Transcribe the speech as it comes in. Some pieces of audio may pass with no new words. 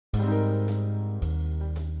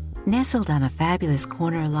Nestled on a fabulous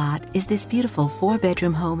corner lot is this beautiful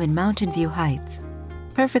 4-bedroom home in Mountain View Heights,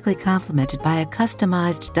 perfectly complemented by a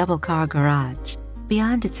customized double-car garage.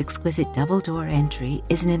 Beyond its exquisite double-door entry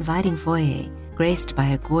is an inviting foyer, graced by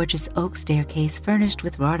a gorgeous oak staircase furnished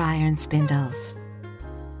with wrought iron spindles.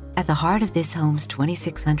 At the heart of this home's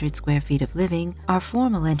 2,600 square feet of living are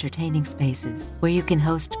formal entertaining spaces where you can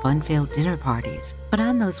host fun-filled dinner parties. But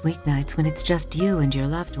on those weeknights when it's just you and your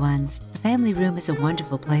loved ones, the family room is a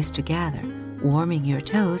wonderful place to gather, warming your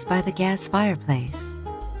toes by the gas fireplace.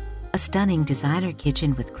 A stunning designer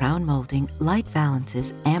kitchen with crown molding, light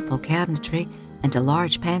valances, ample cabinetry, and a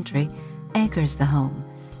large pantry anchors the home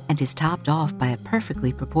and is topped off by a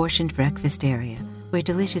perfectly proportioned breakfast area where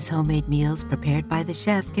delicious homemade meals prepared by the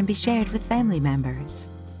chef can be shared with family members.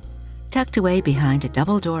 Tucked away behind a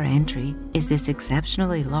double-door entry is this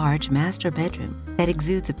exceptionally large master bedroom that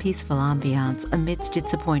exudes a peaceful ambiance amidst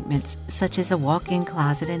its appointments, such as a walk-in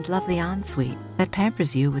closet and lovely ensuite that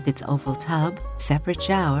pampers you with its oval tub, separate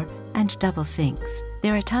shower, and double sinks.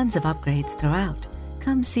 There are tons of upgrades throughout.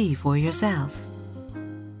 Come see for yourself.